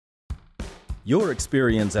Your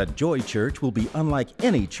experience at Joy Church will be unlike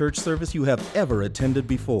any church service you have ever attended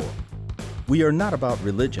before. We are not about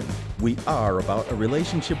religion. We are about a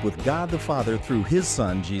relationship with God the Father through His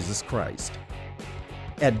Son, Jesus Christ.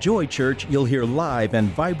 At Joy Church, you'll hear live and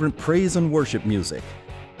vibrant praise and worship music.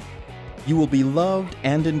 You will be loved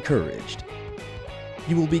and encouraged.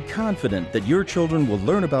 You will be confident that your children will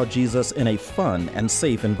learn about Jesus in a fun and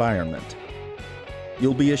safe environment.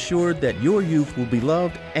 You'll be assured that your youth will be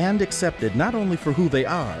loved and accepted not only for who they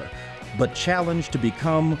are, but challenged to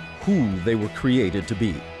become who they were created to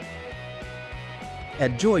be.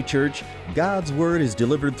 At Joy Church, God's Word is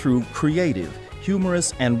delivered through creative,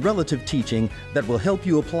 humorous, and relative teaching that will help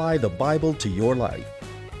you apply the Bible to your life.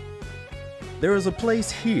 There is a place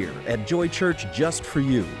here at Joy Church just for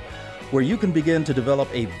you, where you can begin to develop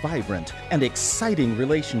a vibrant and exciting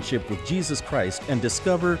relationship with Jesus Christ and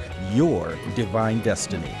discover your divine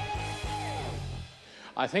destiny.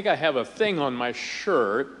 I think I have a thing on my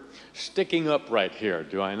shirt sticking up right here,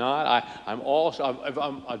 do I not? I'm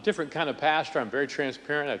a different kind of pastor. I'm very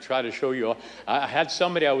transparent. I try to show you. I had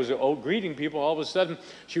somebody, I was greeting people. All of a sudden,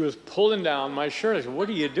 she was pulling down my shirt. I said, "What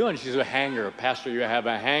are you doing?" She said, "A hanger. Pastor, you have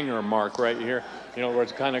a hanger mark right here, you know, where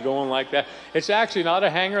it's kind of going like that." It's actually not a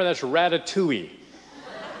hanger. That's Ratatouille.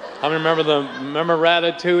 I remember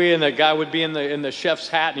Ratatouille, and the guy would be in the chef's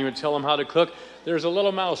hat, and he would tell him how to cook. There's a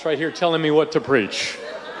little mouse right here telling me what to preach.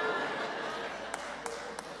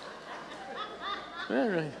 All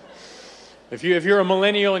right. If you're a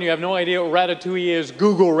millennial and you have no idea what Ratatouille is,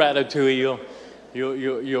 Google Ratatouille.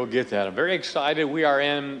 You'll get that. I'm very excited. We are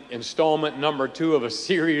in installment number 2 of a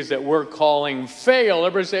series that we're calling Fail.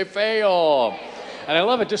 Everybody say Fail. And I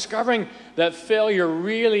love it, discovering that failure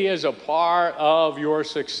really is a part of your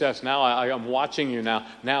success. Now I'm watching you now.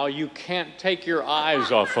 Now you can't take your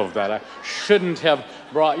eyes off of that. I shouldn't have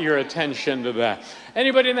brought your attention to that.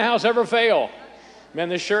 Anybody in the house ever fail? Man,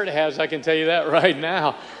 this shirt has, I can tell you that right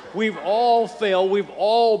now. We've all failed. We've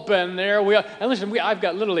all been there. And listen, I've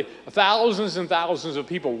got literally thousands and thousands of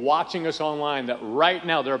people watching us online that right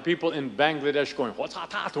now there are people in Bangladesh going,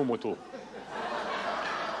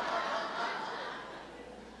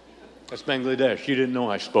 That's Bangladesh. You didn't know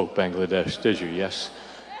I spoke Bangladesh, did you? Yes.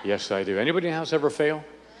 Yes, I do. Anybody in the house ever fail?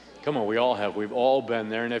 Come on, we all have. We've all been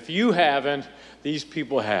there. And if you haven't, these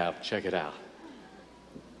people have. Check it out.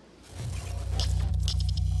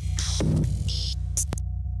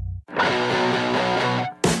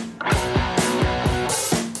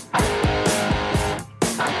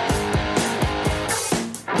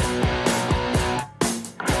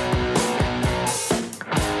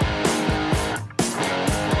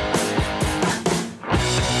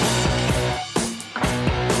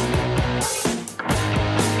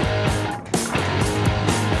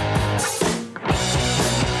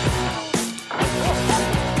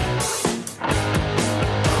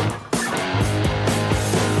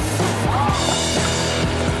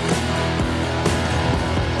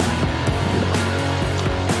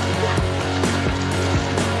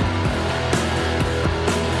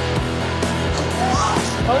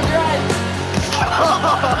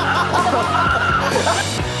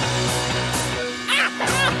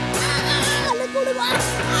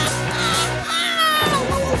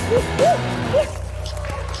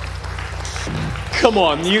 Come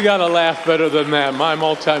on, you got to laugh better than that. My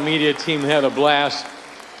multimedia team had a blast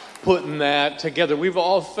putting that together. We've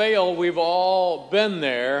all failed. We've all been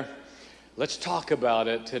there. Let's talk about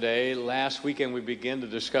it today. Last weekend, we began to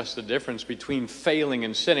discuss the difference between failing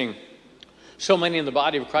and sinning. So many in the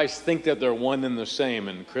body of Christ think that they're one and the same,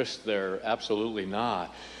 and Chris, they're absolutely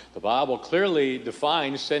not. The Bible clearly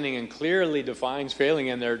defines sinning and clearly defines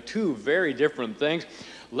failing, and they're two very different things.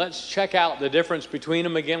 Let's check out the difference between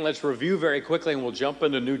them again. Let's review very quickly, and we'll jump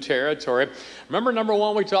into new territory. Remember, number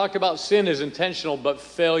 1, we talked about sin is intentional, but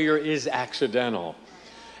failure is accidental.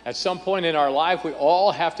 At some point in our life, we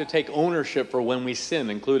all have to take ownership for when we sin,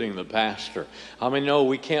 including the pastor. How many know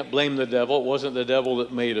we can't blame the devil? It wasn't the devil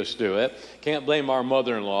that made us do it. Can't blame our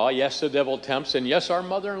mother-in-law. Yes, the devil tempts, and yes, our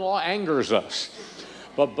mother-in-law angers us.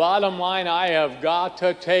 But bottom line, I have got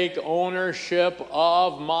to take ownership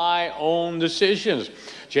of my own decisions.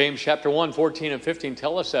 James chapter 1, 14 and 15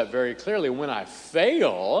 tell us that very clearly. When I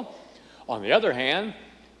fail, on the other hand,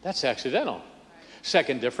 that's accidental.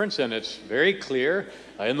 Second difference, and it's very clear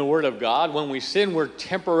in the Word of God, when we sin, we're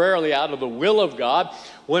temporarily out of the will of God.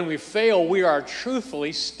 When we fail, we are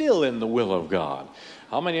truthfully still in the will of God.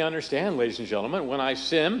 How many understand, ladies and gentlemen, when I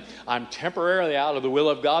sin, I'm temporarily out of the will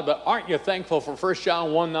of God, but aren't you thankful for 1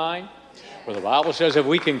 John 1:9? Where the Bible says if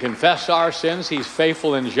we can confess our sins, He's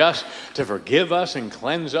faithful and just to forgive us and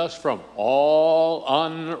cleanse us from all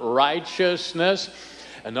unrighteousness.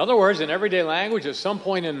 In other words, in everyday language, at some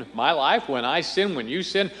point in my life, when I sin, when you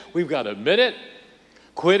sin, we've got to admit it,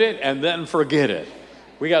 quit it, and then forget it.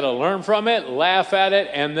 We got to learn from it, laugh at it,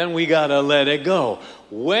 and then we got to let it go.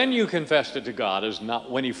 When you confessed it to God is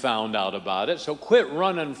not when He found out about it. So quit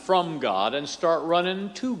running from God and start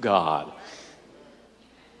running to God.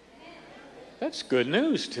 That's good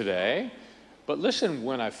news today. But listen,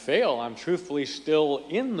 when I fail, I'm truthfully still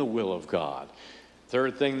in the will of God.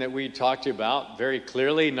 Third thing that we talked about very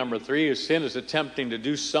clearly, number 3, is sin is attempting to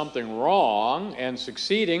do something wrong and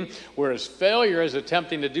succeeding, whereas failure is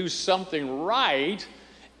attempting to do something right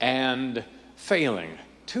and failing.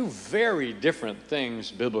 Two very different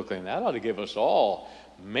things biblically, and that ought to give us all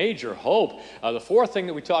major hope. The fourth thing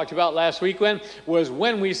that we talked about last week was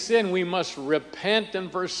when we sin, we must repent and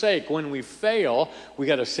forsake. When we fail, we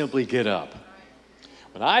got to simply get up.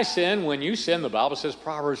 When I sin, when you sin, the Bible says,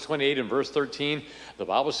 Proverbs 28 and verse 13, the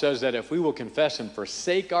Bible says that if we will confess and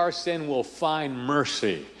forsake our sin, we'll find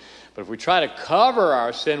mercy. But if we try to cover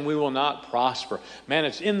our sin, we will not prosper. Man,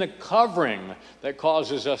 it's in the covering that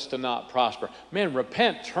causes us to not prosper. Man,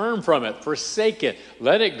 repent, turn from it, forsake it,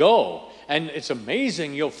 let it go. And it's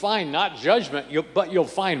amazing, you'll find not judgment, but you'll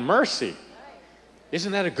find mercy.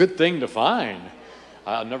 Isn't that a good thing to find?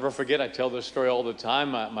 I'll never forget, I tell this story all the time.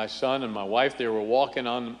 My son and my wife, they were walking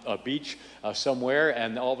on a beach somewhere,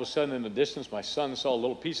 and all of a sudden in the distance, my son saw a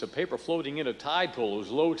little piece of paper floating in a tide pool. It was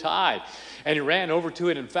low tide. And he ran over to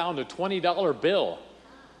it and found a $20 bill.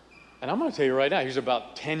 And I'm going to tell you right now, he was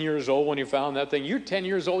about 10 years old when he found that thing. You're 10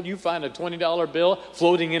 years old, you find a $20 bill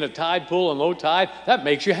floating in a tide pool in low tide, that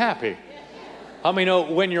makes you happy. How many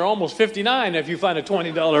know when you're almost 59, if you find a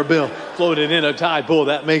 $20 bill floating in a tide pool,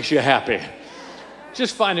 that makes you happy?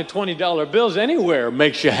 Just finding $20 bills anywhere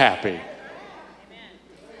makes you happy.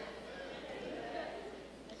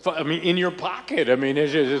 I mean, in your pocket. I mean,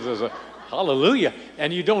 it's a hallelujah.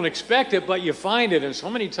 And you don't expect it, but you find it. And so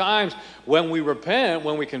many times when we repent,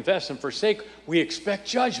 when we confess and forsake, we expect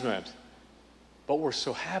judgment. But we're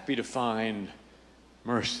so happy to find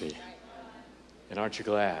mercy. And aren't you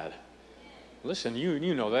glad? Listen,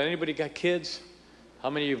 you know that. Anybody got kids? How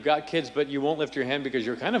many of you have got kids, but you won't lift your hand because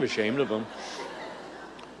you're kind of ashamed of them?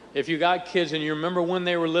 If you got kids and you remember when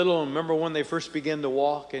they were little and remember when they first began to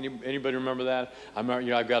walk, anybody remember that? I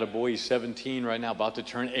remember, I've got a boy, he's 17 right now, about to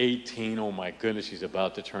turn 18. Oh my goodness, he's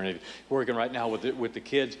about to turn 18. Working right now with the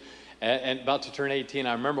kids and about to turn 18.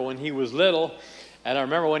 I remember when he was little, and I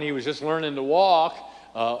remember when he was just learning to walk.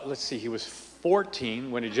 He was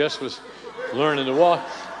 14 when he just was learning to walk.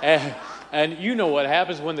 And you know what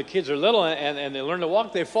happens when the kids are little and they learn to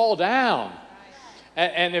walk, they fall down.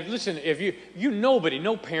 And if nobody,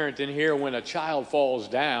 no parent in here, when a child falls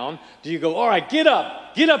down, do you go, all right, get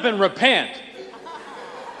up and repent?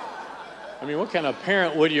 I mean, what kind of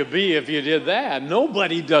parent would you be if you did that?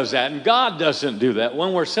 Nobody does that, and God doesn't do that.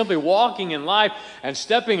 When we're simply walking in life and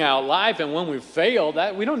stepping out life, and when we fail,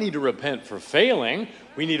 that we don't need to repent for failing.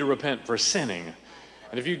 We need to repent for sinning.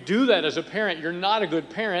 And if you do that as a parent, you're not a good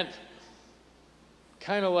parent,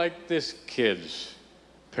 kind of like this kid's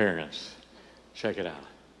parents. Check it out.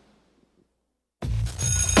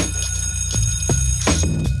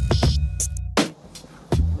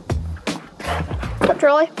 What's up,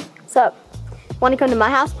 Charlie? What's up? Want to come to my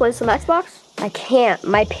house, play some Xbox? I can't.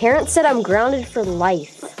 My parents said I'm grounded for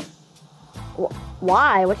life.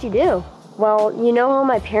 Why? What'd you do? Well, you know how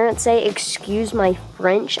my parents say, excuse my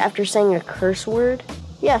French, after saying a curse word?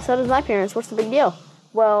 Yeah, so does my parents. What's the big deal?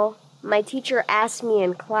 Well, my teacher asked me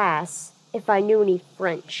in class if I knew any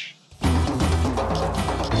French.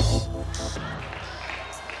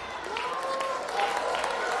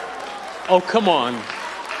 Oh, come on.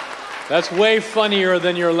 That's way funnier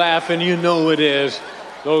than you're laughing. You know it is.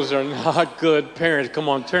 Those are not good parents. Come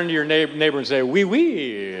on, turn to your neighbor and say, oui,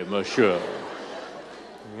 oui, monsieur.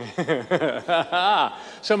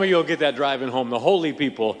 Some of you will get that driving home. The holy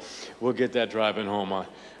people will get that driving home.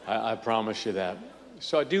 I promise you that.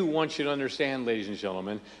 So I do want you to understand, ladies and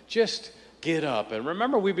gentlemen, just get up. And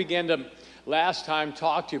remember, we began to last time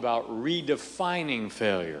talk to you about redefining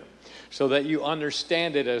failure so that you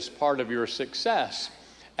understand it as part of your success.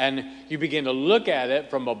 And you begin to look at it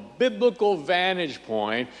from a biblical vantage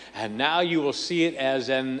point, and now you will see it as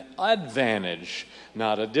an advantage,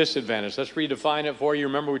 not a disadvantage. Let's redefine it for you.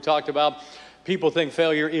 Remember, we talked about people think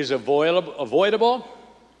failure is avoidable.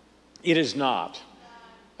 It is not.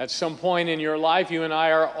 At some point in your life, you and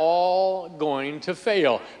I are all going to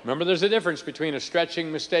fail. Remember, there's a difference between a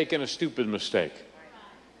stretching mistake and a stupid mistake.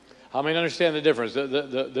 How many understand the difference?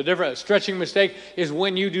 The difference, stretching mistake is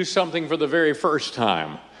when you do something for the very first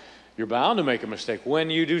time. You're bound to make a mistake. When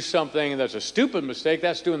you do something that's a stupid mistake,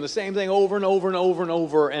 that's doing the same thing over and over and over and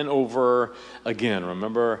over and over again.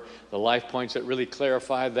 Remember the life points that really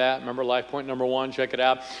clarified that? Remember life point number 1? Check it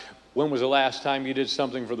out. When was the last time you did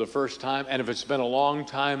something for the first time? And if it's been a long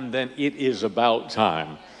time, then it is about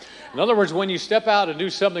time. In other words, when you step out and do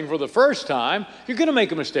something for the first time, you're going to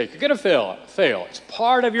make a mistake. You're going to fail. It's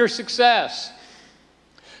part of your success.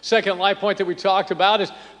 Second life point that we talked about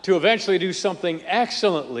is to eventually do something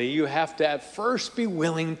excellently, you have to at first be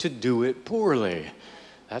willing to do it poorly.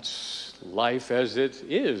 That's life as it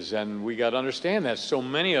is, and we got to understand that. So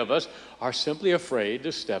many of us are simply afraid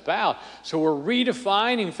to step out. So we're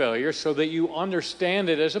redefining failure so that you understand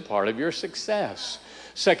it as a part of your success.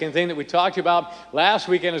 Second thing that we talked about last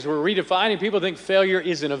weekend is we're redefining. People think failure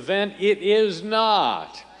is an event. It is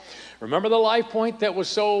not. Remember the life point that was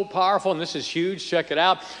so powerful, and this is huge, check it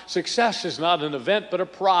out. Success is not an event, but a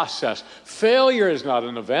process. Failure is not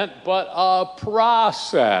an event, but a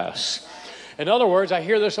process. In other words, I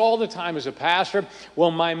hear this all the time as a pastor, well,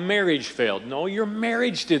 my marriage failed. No, your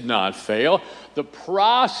marriage did not fail. The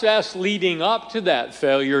process leading up to that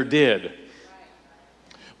failure did.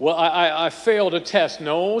 Well, I failed a test.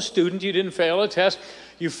 No, student, you didn't fail a test.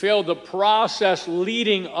 You failed the process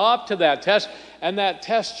leading up to that test, and that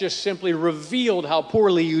test just simply revealed how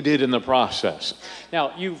poorly you did in the process.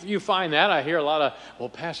 Now, you find that. I hear a lot of, well,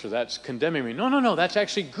 Pastor, that's condemning me. No, that's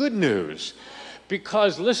actually good news.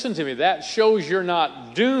 Because, listen to me, that shows you're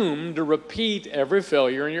not doomed to repeat every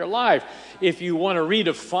failure in your life. If you want to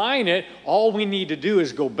redefine it, all we need to do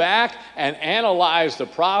is go back and analyze the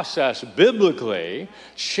process biblically,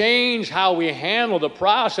 change how we handle the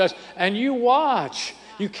process, and you watch.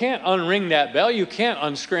 You can't unring that bell. You can't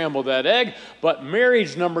unscramble that egg. But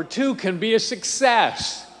marriage number 2 can be a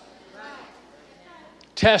success.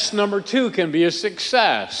 Test number 2 can be a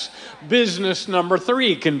success. Business number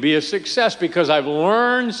 3 can be a success because I've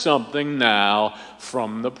learned something now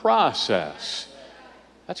from the process.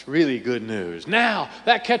 That's really good news. Now,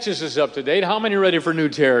 that catches us up to date. How many are ready for new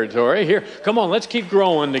territory? Here, come on, let's keep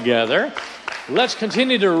growing together. Let's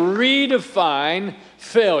continue to redefine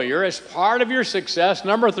failure as part of your success.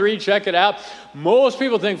 Number 3, check it out. Most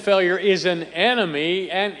people think failure is an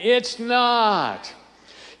enemy, and it's not.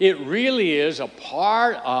 It really is a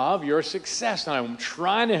part of your success. And I'm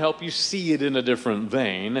trying to help you see it in a different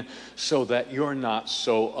vein so that you're not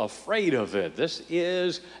so afraid of it. This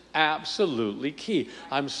is absolutely key.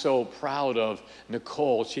 I'm so proud of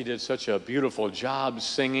Nicole. She did such a beautiful job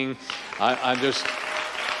singing.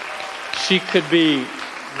 She could be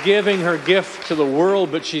giving her gift to the world,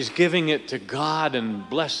 but she's giving it to God and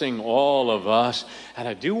blessing all of us. And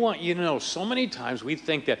I do want you to know, so many times we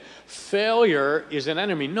think that failure is an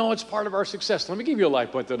enemy. No, it's part of our success. Let me give you a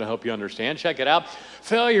life point that'll help you understand. Check it out.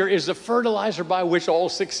 Failure is the fertilizer by which all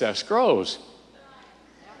success grows.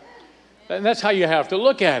 And that's how you have to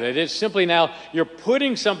look at it. It's simply now you're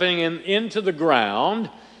putting something into the ground,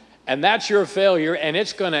 and that's your failure, and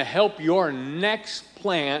it's going to help your next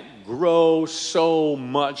plant grow so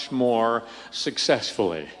much more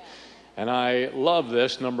successfully. And I love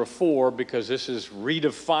this, number 4, because this is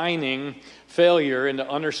redefining failure into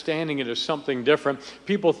understanding it as something different.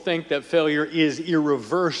 People think that failure is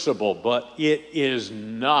irreversible, but it is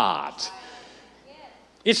not.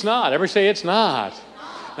 It's not. Everybody say it's not.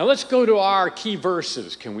 Now let's go to our key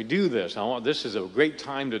verses. Can we do this? This is a great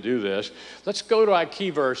time to do this. Let's go to our key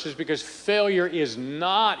verses because failure is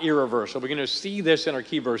not irreversible. We're going to see this in our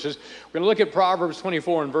key verses. We're going to look at Proverbs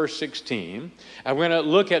 24 and verse 16. And we're going to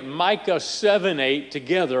look at Micah 7:8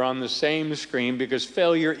 together on the same screen because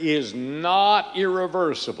failure is not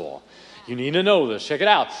irreversible. You need to know this. Check it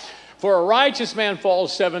out. For a righteous man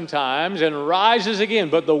falls 7 times and rises again,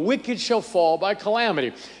 but the wicked shall fall by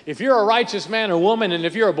calamity. If you're a righteous man or woman, and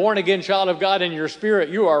if you're a born-again child of God in your spirit,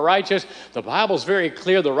 you are righteous. The Bible's very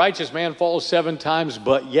clear. The righteous man falls 7 times,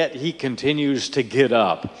 but yet he continues to get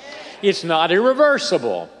up. It's not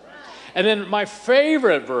irreversible. And then my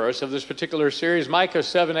favorite verse of this particular series, Micah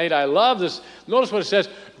 7:8, I love this. Notice what it says.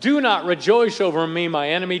 Do not rejoice over me, my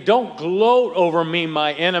enemy. Don't gloat over me,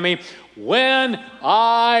 my enemy. When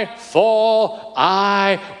I fall,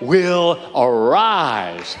 I will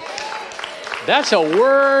arise. That's a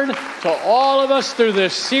word to all of us through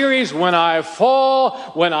this series. When I fall,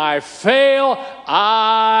 when I fail,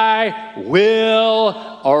 I will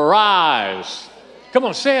arise. Come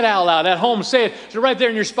on, say it out loud. At home, say it. It's right there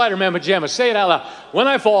in your Spider-Man pajamas. Say it out loud. When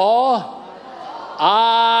I fall,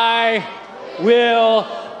 I will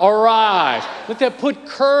arise. Let that put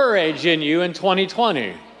courage in you in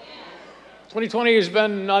 2020. 2020 has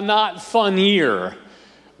been a not fun year.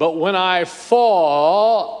 But when I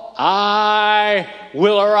fall, I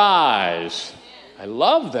will arise. I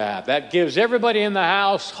love that. That gives everybody in the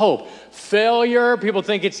house hope. Failure, people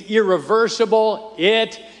think it's irreversible.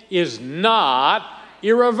 It is not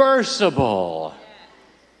irreversible.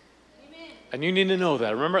 And you need to know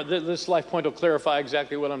that. Remember, this life point will clarify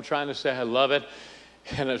exactly what I'm trying to say. I love it.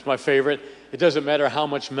 And it's my favorite. It doesn't matter how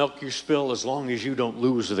much milk you spill as long as you don't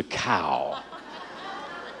lose the cow.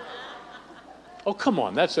 Oh, come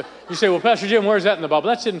on. You say, well, Pastor Jim, where's that in the Bible?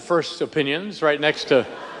 That's in First Opinions, right next to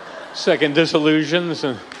Second Disillusions.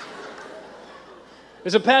 And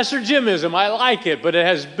it's a Pastor Jimism. I like it, but it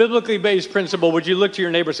has biblically based principle. Would you look to your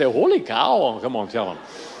neighbor and say, holy cow? Oh, come on, tell him.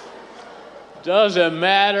 Doesn't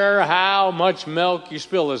matter how much milk you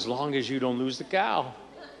spill as long as you don't lose the cow.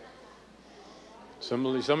 Some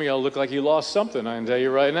of y'all look like you lost something, I can tell you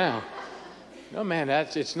right now. No, man,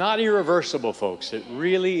 it's not irreversible, folks. It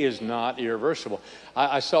really is not irreversible.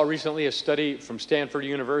 I saw recently a study from Stanford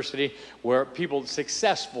University where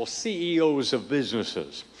successful CEOs of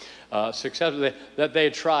businesses, that they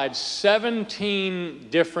had tried 17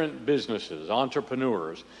 different businesses,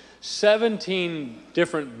 entrepreneurs, 17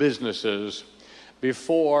 different businesses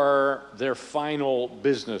before their final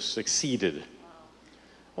business succeeded.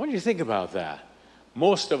 What do you think about that?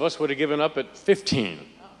 Most of us would have given up at 15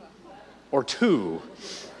 or 2.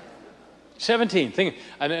 17.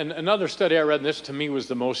 And another study I read, and this to me was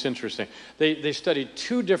the most interesting. They studied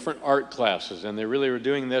 2 different art classes, and they really were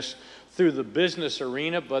doing this through the business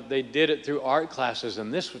arena, but they did it through art classes,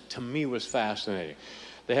 and this to me was fascinating.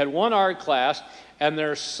 They had one art class, and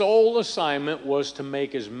their sole assignment was to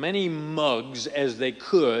make as many mugs as they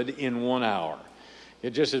could in 1 hour.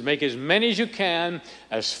 It just is make as many as you can,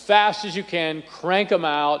 as fast as you can, crank them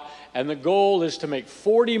out, and the goal is to make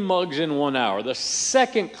 40 mugs in 1 hour. The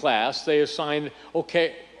second class, they assigned,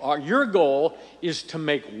 okay, your goal is to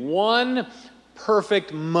make 1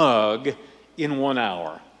 perfect mug in 1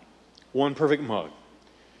 hour. 1 perfect mug.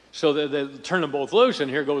 So they turn them both loose,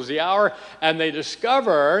 and here goes the hour, and they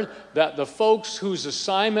discovered that the folks whose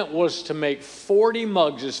assignment was to make 40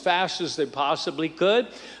 mugs as fast as they possibly could,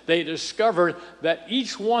 they discovered that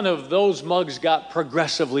each one of those mugs got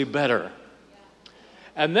progressively better.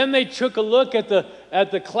 And then they took a look at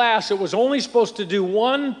the class that was only supposed to do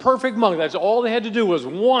 1 perfect mug. That's all they had to do was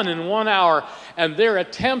 1 in 1 hour, and their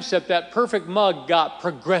attempts at that perfect mug got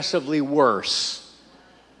progressively worse.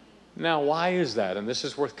 Now, why is that? And this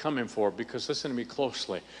is worth coming for, because listen to me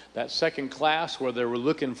closely. That second class where they were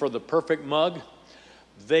looking for the perfect mug,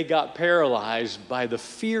 they got paralyzed by the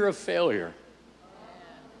fear of failure.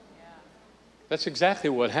 That's exactly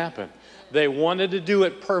what happened. They wanted to do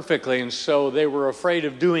it perfectly, and so they were afraid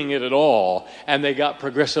of doing it at all, and they got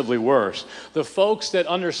progressively worse. The folks that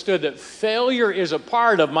understood that failure is a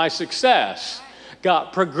part of my success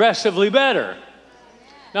got progressively better.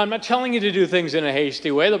 Now, I'm not telling you to do things in a hasty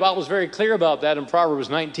way. The Bible's very clear about that in Proverbs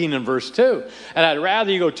 19 and verse 2. And I'd rather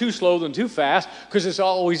you go too slow than too fast, because it's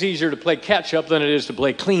always easier to play catch-up than it is to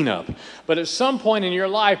play clean-up. But at some point in your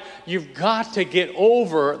life, you've got to get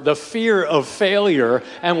over the fear of failure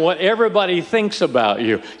and what everybody thinks about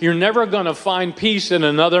you. You're never going to find peace in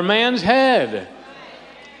another man's head.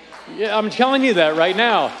 Yeah, I'm telling you that right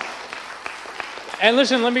now. And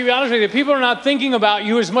listen, let me be honest with you. People are not thinking about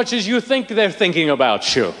you as much as you think they're thinking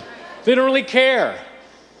about you. They don't really care.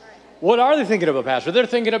 What are they thinking about, Pastor? They're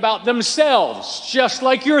thinking about themselves, just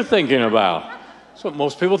like you're thinking about. That's what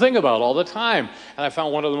most people think about all the time. And I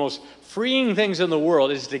found one of the most freeing things in the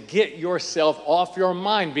world is to get yourself off your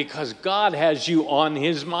mind, because God has you on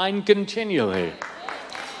His mind continually.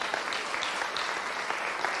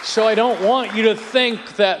 So I don't want you to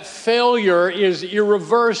think that failure is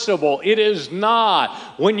irreversible. It is not.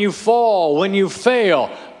 When you fall, when you fail,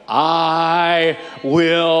 I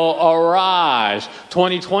will arise.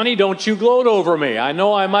 2020, don't you gloat over me. I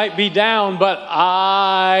know I might be down, but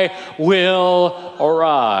I will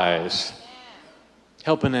arise.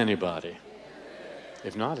 Helping anybody?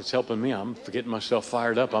 If not, it's helping me. I'm getting myself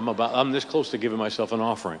fired up. I'm this close to giving myself an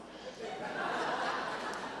offering.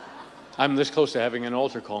 I'm this close to having an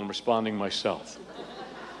altar call and responding myself.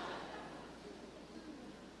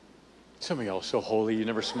 Some of y'all are so holy, you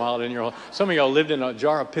never smiled in your... Some of y'all lived in a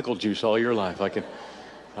jar of pickle juice all your life. I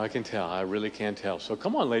can tell. I really can tell. So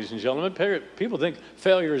come on, ladies and gentlemen. People think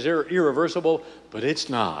failure is irreversible, but it's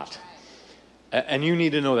not. And you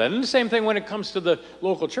need to know that. And the same thing when it comes to the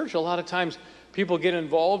local church. A lot of times people get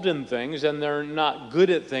involved in things and they're not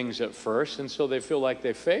good at things at first, and so they feel like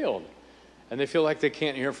they failed. And they feel like they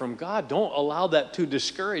can't hear from God. Don't allow that to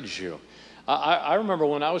discourage you. I remember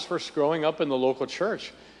when I was first growing up in the local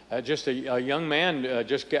church, just a young man,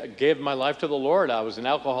 gave my life to the Lord. I was an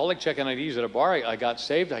alcoholic checking IDs at a bar. I got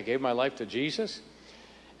saved. I gave my life to Jesus.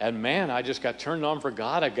 And man, I just got turned on for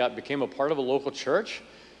God. Became a part of a local church.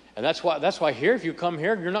 And that's why here, if you come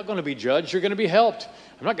here, you're not going to be judged. You're going to be helped.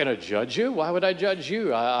 I'm not going to judge you. Why would I judge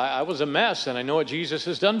you? I was a mess, and I know what Jesus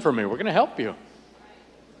has done for me. We're going to help you.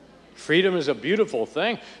 Freedom is a beautiful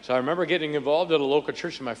thing. So I remember getting involved at a local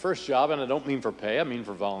church in my first job, and I don't mean for pay, I mean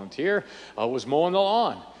for volunteer, was mowing the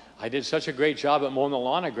lawn. I did such a great job at mowing the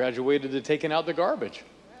lawn, I graduated to taking out the garbage.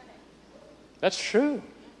 That's true.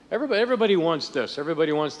 Everybody wants this.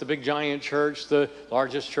 Everybody wants the big giant church, the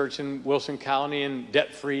largest church in Wilson County and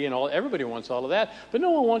debt-free and all. Everybody wants all of that. But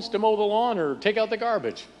no one wants to mow the lawn or take out the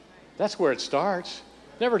garbage. That's where it starts.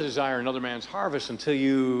 Never desire another man's harvest until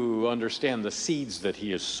you understand the seeds that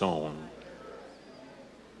he has sown.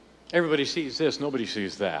 Everybody sees this. Nobody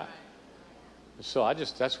sees that. So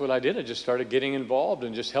that's what I did. I just started getting involved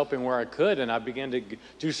and just helping where I could. And I began to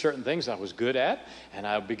do certain things I was good at. And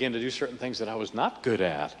I began to do certain things that I was not good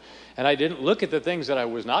at. And I didn't look at the things that I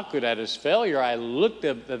was not good at as failure. I looked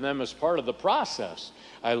at them as part of the process.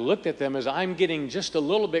 I looked at them as I'm getting just a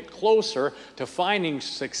little bit closer to finding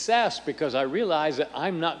success because I realize that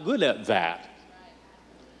I'm not good at that.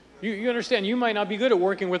 You understand, you might not be good at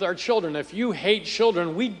working with our children. If you hate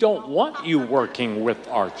children, we don't want you working with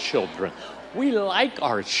our children. We like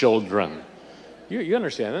our children. You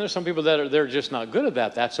understand. And there's some people that they're just not good at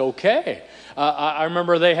that. That's okay. I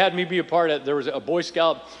remember they had me be a part of, there was a Boy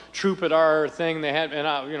Scout troop at our thing. They had, and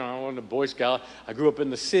I wasn't a Boy Scout. I grew up in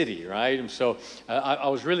the city, right? And so I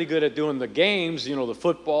was really good at doing the games, the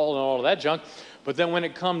football and all of that junk. But then when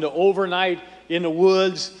it come to overnight in the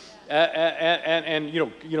woods, and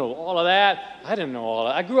all of that, I didn't know all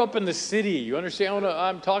that. I grew up in the city. You understand what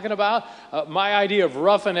I'm talking about? My idea of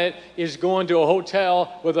roughing it is going to a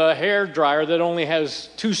hotel with a hair dryer that only has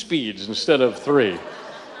 2 speeds instead of 3.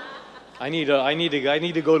 I need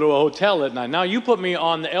to go to a hotel at night. Now you put me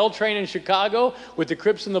on the L train in Chicago with the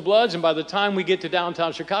Crips and the Bloods, and by the time we get to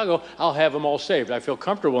downtown Chicago, I'll have them all saved. I feel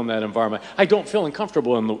comfortable in that environment. I don't feel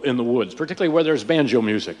uncomfortable in the woods, particularly where there's banjo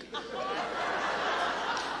music.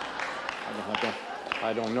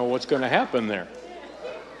 I don't know what's going to happen there.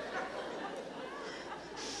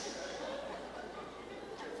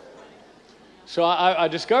 So I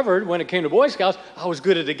discovered when it came to Boy Scouts, I was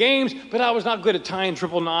good at the games, but I was not good at tying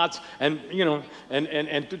triple knots. And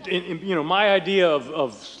my idea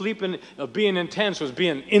of sleeping, of being intense was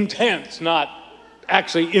being intense, not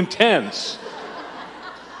actually intense.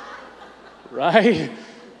 Right?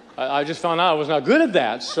 I just found out I was not good at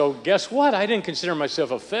that. So guess what? I didn't consider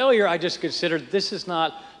myself a failure. I just considered this is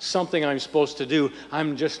not something I'm supposed to do.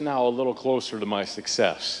 I'm just now a little closer to my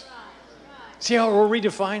success. See how we're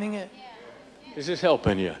redefining it? Is this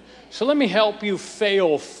helping you? So let me help you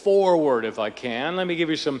fail forward if I can. Let me give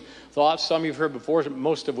you some thoughts, some you've heard before,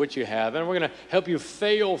 most of which you haven't. We're going to help you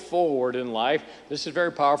fail forward in life. This is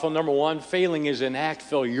very powerful. Number 1, failing is an act,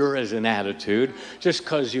 failure is an attitude. Just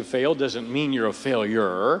because you failed doesn't mean you're a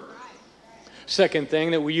failure. Second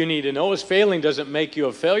thing that you need to know is failing doesn't make you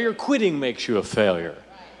a failure. Quitting makes you a failure.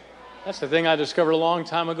 That's the thing I discovered a long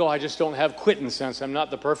time ago. I just don't have quitting sense. I'm not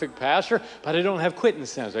the perfect pastor, but I don't have quitting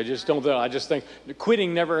sense. I just think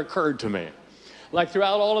quitting never occurred to me. Like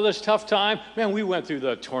throughout all of this tough time, man, we went through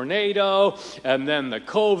the tornado and then the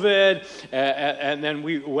COVID, and then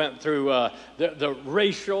we went through the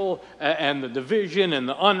racial and the division and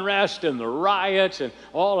the unrest and the riots and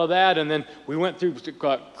all of that. And then we went through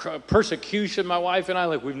persecution, my wife and I,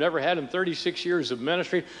 like we've never had in 36 years of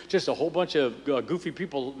ministry. Just a whole bunch of goofy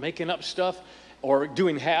people making up stuff or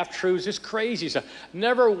doing half-truths. It's crazy stuff.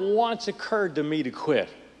 Never once occurred to me to quit.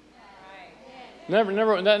 That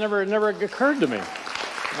never occurred to me.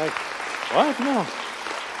 Like, what? No.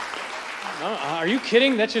 Are you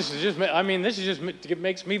kidding? This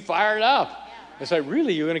makes me fired up. It's like,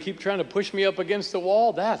 really, you're going to keep trying to push me up against the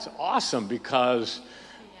wall? That's awesome because,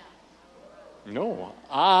 no,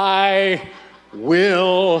 I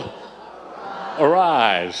will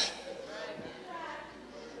arise.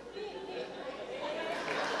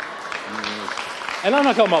 And I'm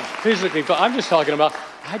not talking about physically, but I'm just talking about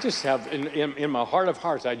I just have, in my heart of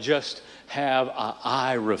hearts, I just have a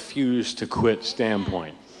I refuse to quit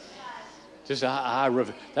standpoint. Just I'm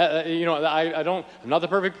not the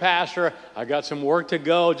perfect pastor. I got some work to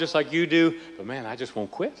go, just like you do. But man, I just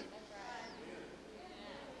won't quit.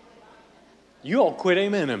 You all quit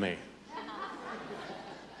amen to me.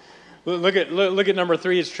 Look at number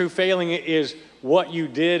 3. It's true. Failing is what you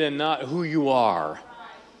did and not who you are.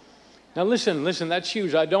 Now listen, that's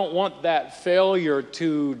huge. I don't want that failure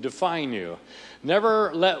to define you.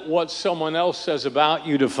 Never let what someone else says about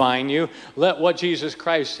you define you. Let what Jesus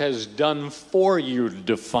Christ has done for you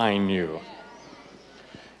define you.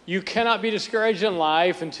 You cannot be discouraged in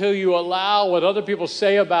life until you allow what other people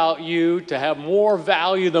say about you to have more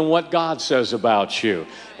value than what God says about you.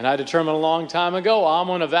 And I determined a long time ago, I'm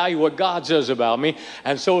going to value what God says about me.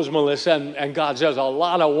 And so is Melissa. And God says a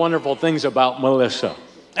lot of wonderful things about Melissa.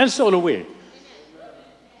 And so do we.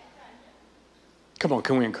 Come on,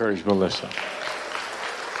 can we encourage Melissa?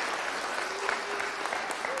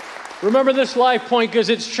 Remember this life point because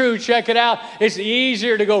it's true. Check it out. It's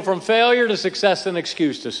easier to go from failure to success than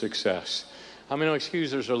excuse to success. How many know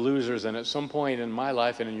excusers are losers? And at some point in my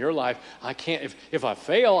life and in your life, I can't, if I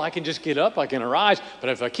fail, I can just get up, I can arise. But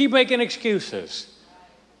if I keep making excuses,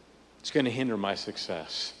 it's going to hinder my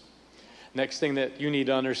success. Next thing that you need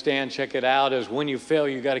to understand, check it out, is when you fail,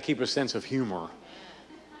 you got to keep a sense of humor.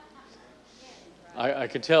 I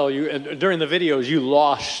could tell you, during the videos, you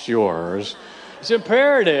lost yours. It's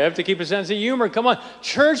imperative to keep a sense of humor. Come on,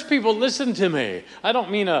 church people, listen to me. I don't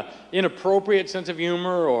mean an inappropriate sense of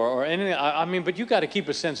humor or anything. I mean, but you got to keep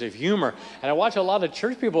a sense of humor. And I watch a lot of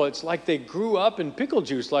church people, it's like they grew up in pickle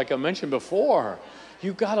juice, like I mentioned before.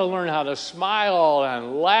 You got to learn how to smile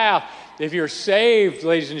and laugh. If you're saved,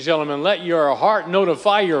 ladies and gentlemen, let your heart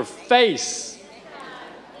notify your face.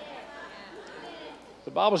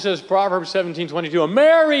 The Bible says, Proverbs 17:22, a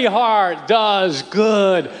merry heart does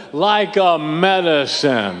good like a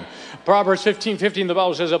medicine. Proverbs 15:15, the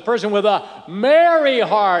Bible says, a person with a merry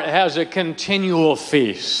heart has a continual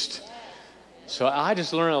feast. So I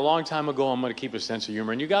just learned a long time ago I'm going to keep a sense of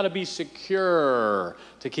humor. And you got to be secure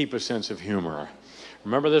to keep a sense of humor.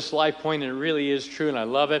 Remember this life point, and it really is true, and I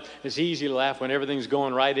love it. It's easy to laugh when everything's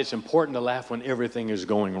going right. It's important to laugh when everything is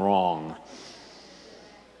going wrong.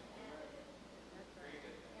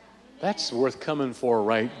 That's worth coming for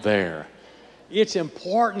right there. It's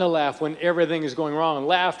important to laugh when everything is going wrong.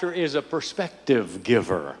 Laughter is a perspective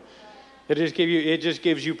giver. It just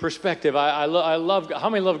gives you perspective. I love, how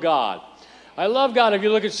many love God? I love God. If you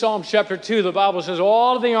look at Psalm chapter 2, the Bible says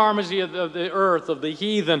all of the armies of the earth, of the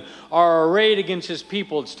heathen, are arrayed against his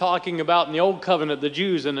people. It's talking about in the old covenant, the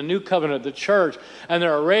Jews, and the new covenant, the church, and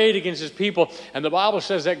they're arrayed against his people. And the Bible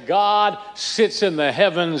says that God sits in the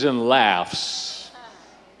heavens and laughs.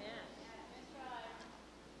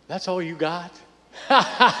 That's all you got?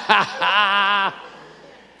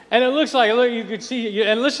 And it looks like, look, you could see,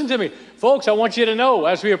 and listen to me. Folks, I want you to know,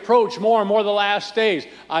 as we approach more and more the last days,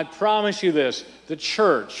 I promise you this, the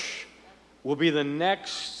church will be the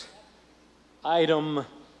next item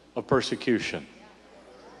of persecution.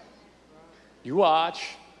 You watch.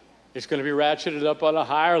 It's going to be ratcheted up on a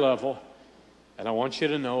higher level. And I want you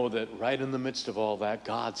to know that right in the midst of all that,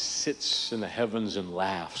 God sits in the heavens and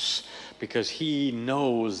laughs because he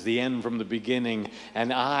knows the end from the beginning.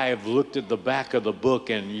 And I've looked at the back of the book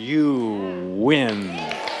and you win.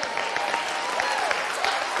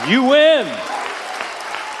 You win.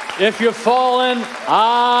 If you've fallen,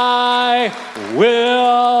 I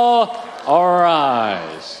will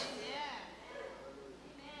arise.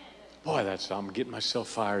 Boy, I'm getting myself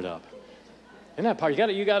fired up. And that part,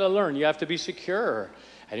 you got to learn. You have to be secure.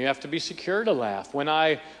 And you have to be secure to laugh. When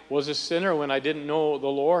I was a sinner, when I didn't know the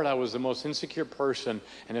Lord, I was the most insecure person.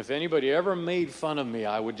 And if anybody ever made fun of me,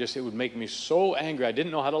 it would make me so angry. I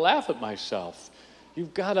didn't know how to laugh at myself.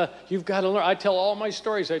 You've got to learn. I tell all my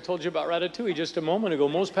stories. I told you about Ratatouille just a moment ago.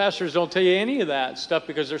 Most pastors don't tell you any of that stuff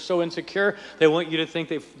because they're so insecure. They want you to think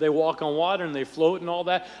they walk on water and they float and all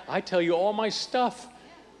that. I tell you all my stuff.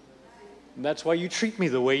 And that's why you treat me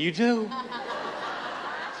the way you do.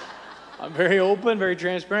 I'm very open, very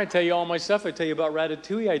transparent. I tell you all my stuff. I tell you about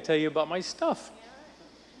Ratatouille. I tell you about my stuff.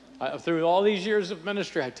 Through all these years of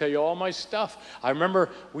ministry, I tell you all my stuff. I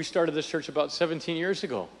remember we started this church about 17 years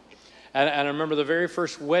ago. And I remember the very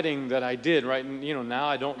first wedding that I did, right? And, now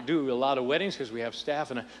I don't do a lot of weddings because we have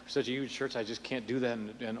staff. And we're such a huge church, I just can't do that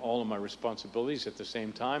and all of my responsibilities at the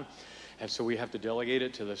same time. And so we have to delegate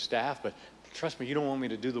it to the staff. But trust me, you don't want me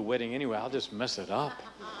to do the wedding anyway. I'll just mess it up.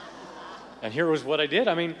 And here was what I did.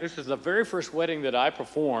 I mean, this is the very first wedding that I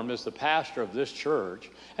performed as the pastor of this church.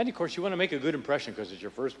 And, of course, you want to make a good impression because it's your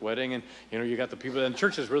first wedding. And, you got the people. And the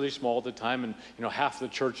church is really small at the time. And, half the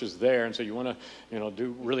church is there. And so you want to,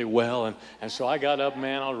 do really well. And so I got up,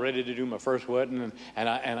 man. I was ready to do my first wedding. And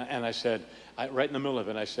I said, right in the middle of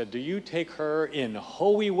it, I said, do you take her in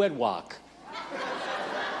holy wedlock?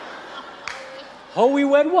 Holy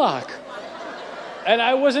wedlock. And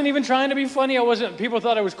I wasn't even trying to be funny. People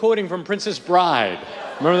thought I was quoting from Princess Bride.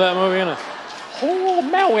 Remember that movie? Whole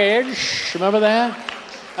marriage. Remember that?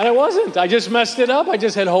 And I wasn't. I just messed it up. I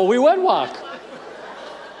just had holy wedlock.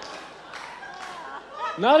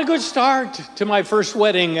 Not a good start to my first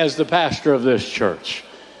wedding as the pastor of this church.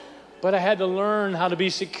 But I had to learn how to be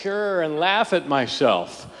secure and laugh at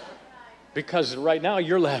myself. Because right now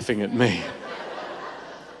you're laughing at me.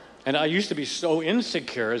 And I used to be so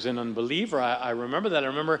insecure as an unbeliever. I remember that. I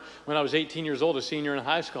remember when I was 18 years old, a senior in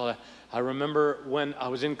high school. I remember when I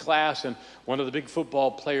was in class and one of the big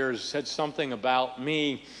football players said something about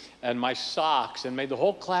me and my socks and made the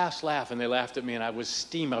whole class laugh, and they laughed at me, and I was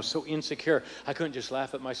steaming. I was so insecure. I couldn't just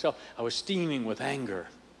laugh at myself. I was steaming with anger.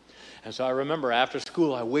 And so I remember after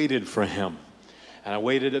school, I waited for him. And I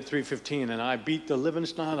waited at 3:15, and I beat the living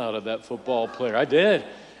snot out of that football player. I did.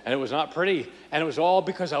 And it was not pretty. And it was all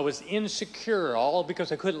because I was insecure, all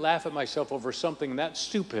because I couldn't laugh at myself over something that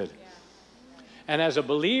stupid. And as a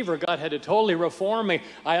believer, God had to totally reform me.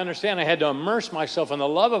 I understand I had to immerse myself in the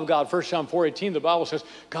love of God. 1 John 4:18, the Bible says,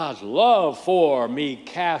 God's love for me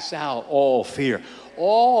casts out all fear.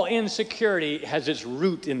 All insecurity has its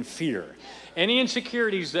root in fear. Any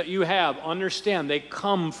insecurities that you have, understand they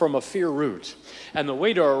come from a fear root. And the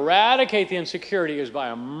way to eradicate the insecurity is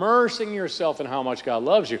by immersing yourself in how much God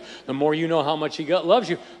loves you. The more you know how much He loves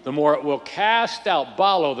you, the more it will cast out,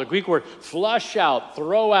 balo, the Greek word, flush out,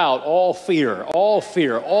 throw out all fear,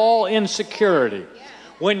 all insecurity.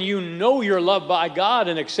 When you know you're loved by God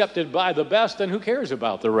and accepted by the best, then who cares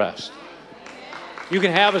about the rest? You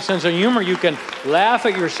can have a sense of humor. You can laugh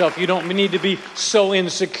at yourself. You don't need to be so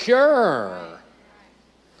insecure.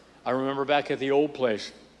 I remember back at the old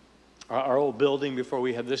place, our old building before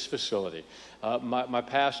we had this facility. My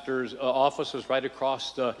pastor's office was right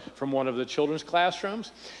across from one of the children's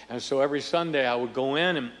classrooms. And so every Sunday I would go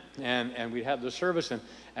in and we'd have the service, and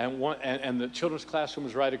the children's classroom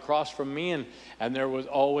was right across from me, and there was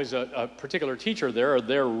always a particular teacher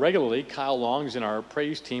there regularly. Kyle Long's in our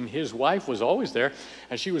praise team. His wife was always there,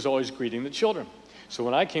 and she was always greeting the children. So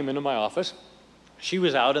when I came into my office, she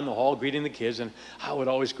was out in the hall greeting the kids, and I would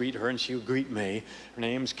always greet her, and she would greet me. Her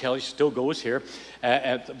name's Kelly. She still goes here,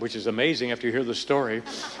 which is amazing after you hear the story.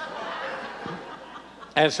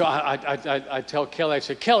 And so I tell Kelly, I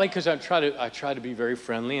say, Kelly, because I try to be very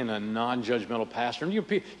friendly and a non-judgmental pastor. And you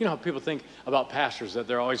know how people think about pastors, that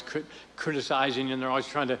they're always criticizing you and they're always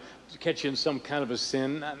trying to catch you in some kind of a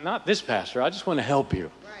sin. Not this pastor. I just want to help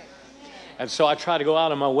you. Right. And so I try to go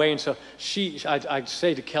out of my way. And so I'd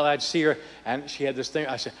say to Kelly, I'd see her, and she had this thing.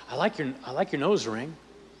 I said, I like your nose ring,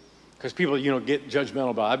 because people get judgmental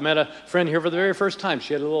about it. I've met a friend here for the very first time.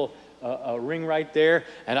 She had a little a ring right there,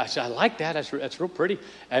 and I said, I like that. That's real pretty.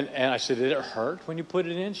 And I said, did it hurt when you put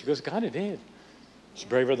it in? She goes, God, it did. She's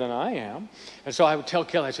braver than I am. And so I would tell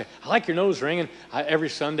Kelly, I say, I like your nose ring. And every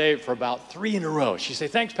Sunday for about 3 in a row, she'd say,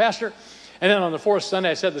 thanks, Pastor. And then on the 4th Sunday,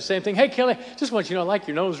 I said the same thing. Hey, Kelly, just want you to know, I like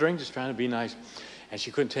your nose ring, just trying to be nice. And she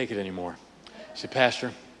couldn't take it anymore. She said,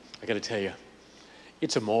 Pastor, I got to tell you,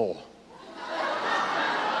 it's a mole.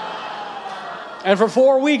 And for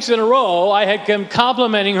 4 weeks in a row, I had been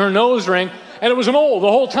complimenting her nose ring, and it was a mole the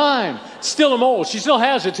whole time. Still a mole. She still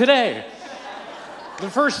has it today. The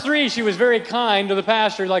first 3, she was very kind to the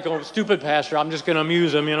pastor, like a stupid pastor. I'm just going to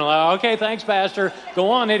amuse him, like, okay, thanks, Pastor. Go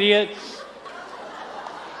on, idiot.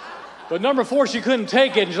 But number 4, she couldn't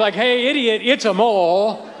take it. And she's like, hey, idiot, it's a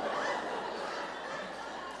mole.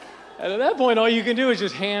 And at that point, all you can do is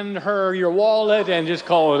just hand her your wallet and just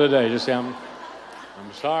call it a day. Just say, I'm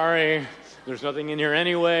sorry. There's nothing in here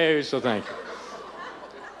anyway, so thank you.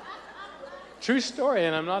 True story,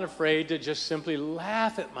 and I'm not afraid to just simply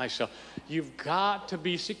laugh at myself. You've got to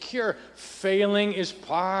be secure. Failing is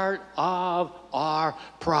part of our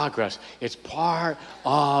progress. It's part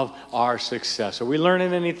of our success. Are we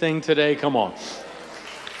learning anything today? Come on.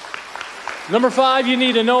 Number 5, you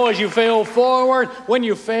need to know as you fail forward. When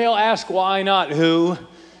you fail, ask why, not who.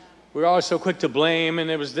 We're always so quick to blame, and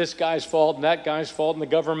it was this guy's fault and that guy's fault and the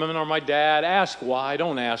government or my dad. Ask why,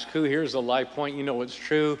 don't ask who. Here's the life point. You know it's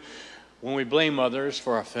true. When we blame others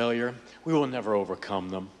for our failure, we will never overcome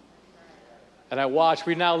them. And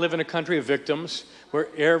we now live in a country of victims where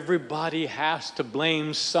everybody has to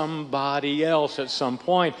blame somebody else at some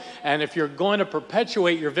point. And if you're going to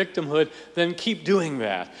perpetuate your victimhood, then keep doing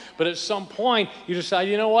that. But at some point, you decide,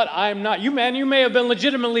 you know what, I'm not. You may have been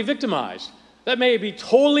legitimately victimized. That may be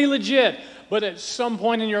totally legit, but at some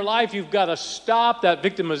point in your life, you've got to stop that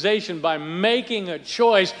victimization by making a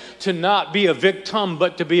choice to not be a victim,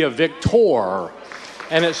 but to be a victor.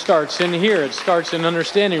 And it starts in here. It starts in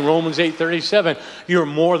understanding Romans 8:37. You're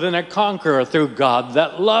more than a conqueror through God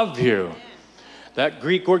that loved you. That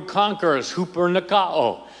Greek word conqueror is huper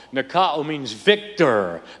nikao. Nikao means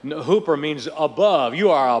victor. Huper means above.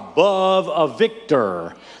 You are above a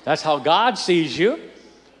victor. That's how God sees you.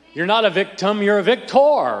 You're not a victim, you're a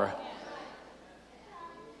victor.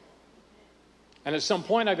 And at some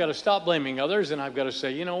point, I've got to stop blaming others, and I've got to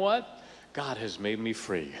say, you know what? God has made me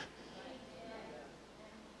free.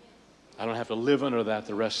 I don't have to live under that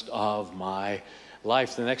the rest of my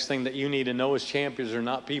life. The next thing that you need to know is champions are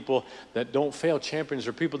not people that don't fail. Champions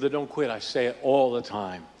are people that don't quit. I say it all the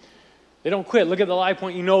time. They don't quit. Look at the life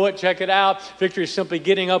point. You know it. Check it out. Victory is simply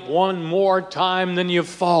getting up one more time than you've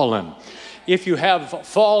fallen. If you have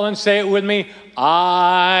fallen, say it with me,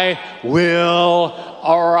 I will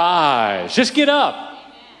arise. Just get up.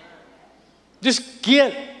 Just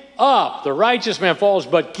get up. The righteous man falls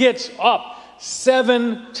but gets up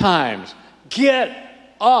 7 times. Get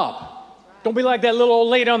up. Don't be like that little old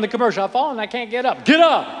lady on the commercial. I've fallen, I can't get up. Get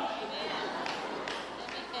up.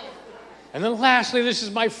 And then lastly, this is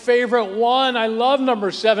my favorite one. I love number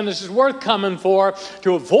 7. This is worth coming for.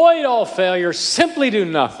 To avoid all failure, simply do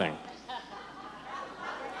nothing.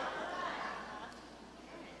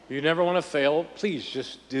 You never want to fail, please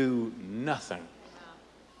just do nothing.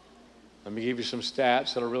 Let me give you some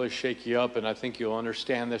stats that'll really shake you up, and I think you'll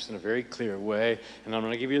understand this in a very clear way. And I'm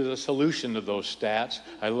going to give you the solution to those stats.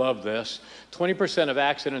 I love this. 20% of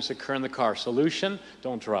accidents occur in the car. Solution,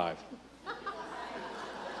 don't drive.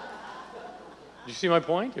 You see my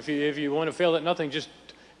point? If you want to fail at nothing, just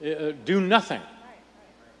do nothing.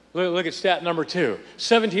 Look at stat number 2.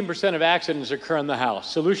 17% of accidents occur in the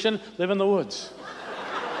house. Solution, live in the woods.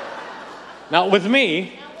 Not with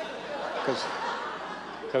me,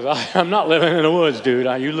 because I'm not living in the woods, dude.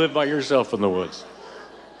 You live by yourself in the woods.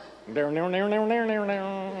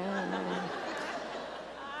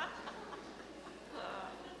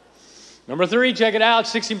 Number 3, check it out.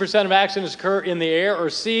 16% of accidents occur in the air or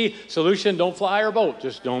sea. Solution, don't fly or boat.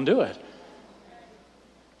 Just don't do it.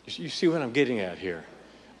 You see what I'm getting at here.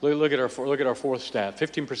 Look at our 4th stat.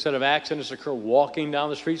 15% of accidents occur walking down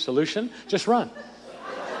the street. Solution, just run.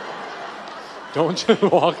 Don't just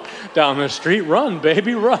walk down the street. Run,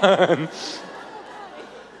 baby, run.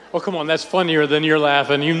 Oh, come on, that's funnier than you're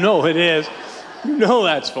laughing. You know it is. You know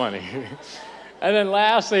that's funny. And then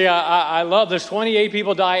lastly, I love this. 28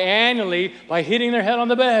 people die annually by hitting their head on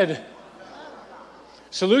the bed.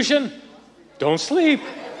 Solution, don't sleep.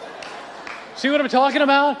 See what I'm talking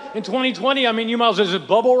about? In 2020, I mean, you might as well just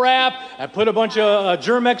bubble wrap and put a bunch of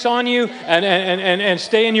Germ-X on you and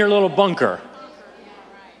stay in your little bunker.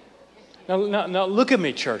 Now, look at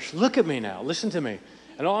me, church. Look at me now. Listen to me.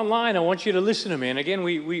 And online, I want you to listen to me. And again,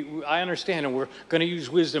 I understand, and we're going to use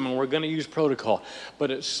wisdom, and we're going to use protocol.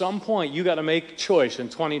 But at some point, you got to make a choice in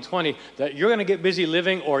 2020 that you're going to get busy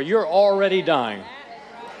living or you're already dying.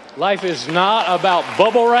 Life is not about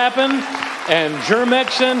bubble wrapping and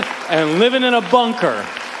Germ-Xing and living in a bunker.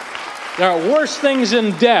 There are worse things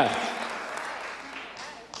than death.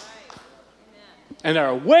 And there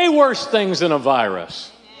are way worse things than a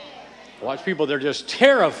virus. Watch people, they're just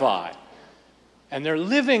terrified. And they're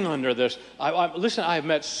living under this. Listen, I've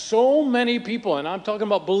met so many people, and I'm talking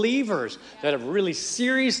about believers, that are really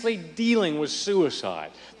seriously dealing with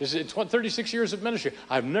suicide. This is 36 years of ministry.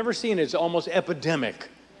 I've never seen it. It's almost epidemic.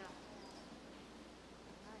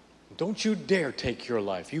 Don't you dare take your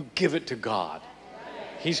life. You give it to God.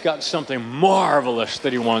 He's got something marvelous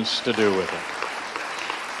that he wants to do with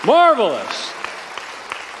it. Marvelous.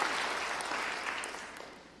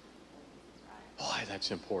 Boy,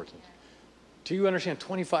 that's important. Do you understand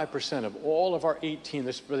 25% of all of our 18,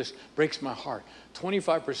 this breaks my heart,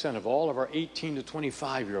 25% of all of our 18 to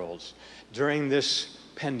 25-year-olds during this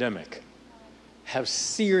pandemic have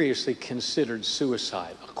seriously considered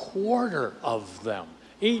suicide. A quarter of them,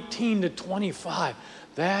 18 to 25.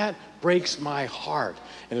 That breaks my heart.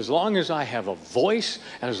 And as long as I have a voice,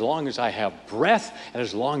 and as long as I have breath, and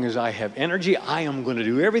as long as I have energy, I am going to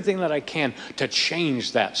do everything that I can to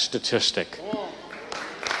change that statistic.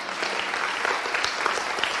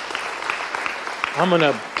 I'm going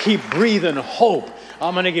to keep breathing hope.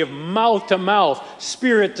 I'm going to give mouth to mouth,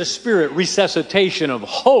 spirit to spirit resuscitation of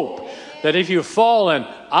hope that if you've fallen,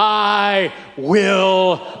 I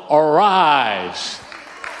will arise.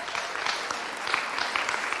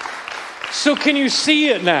 So can you see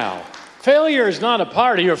it now? Failure is not a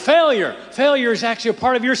part of your failure. Failure is actually a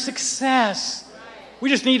part of your success. We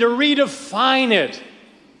just need to redefine it.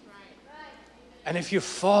 And if you've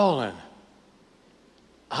fallen,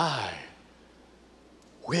 I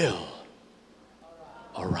will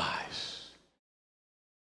arise.